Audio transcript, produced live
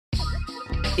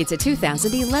It's a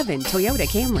 2011 Toyota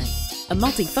Camry. A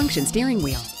multi-function steering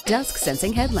wheel, dusk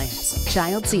sensing headlamps,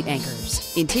 child seat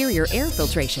anchors, interior air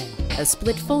filtration, a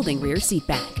split folding rear seat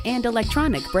back, and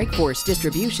electronic brake force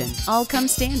distribution all come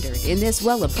standard in this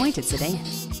well-appointed sedan.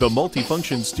 The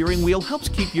multifunction steering wheel helps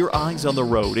keep your eyes on the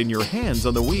road and your hands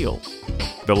on the wheel.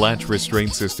 The latch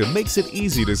restraint system makes it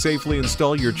easy to safely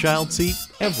install your child seat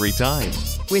every time.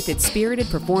 With its spirited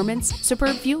performance,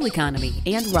 superb fuel economy,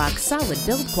 and rock-solid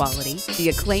build quality, the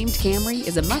acclaimed Camry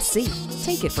is a must-see.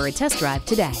 Take it for a test drive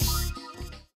today.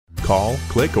 Call,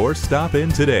 click, or stop in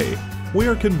today. We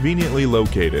are conveniently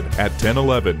located at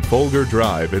 1011 Folger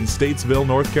Drive in Statesville,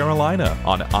 North Carolina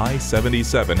on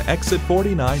I-77 exit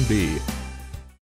 49B.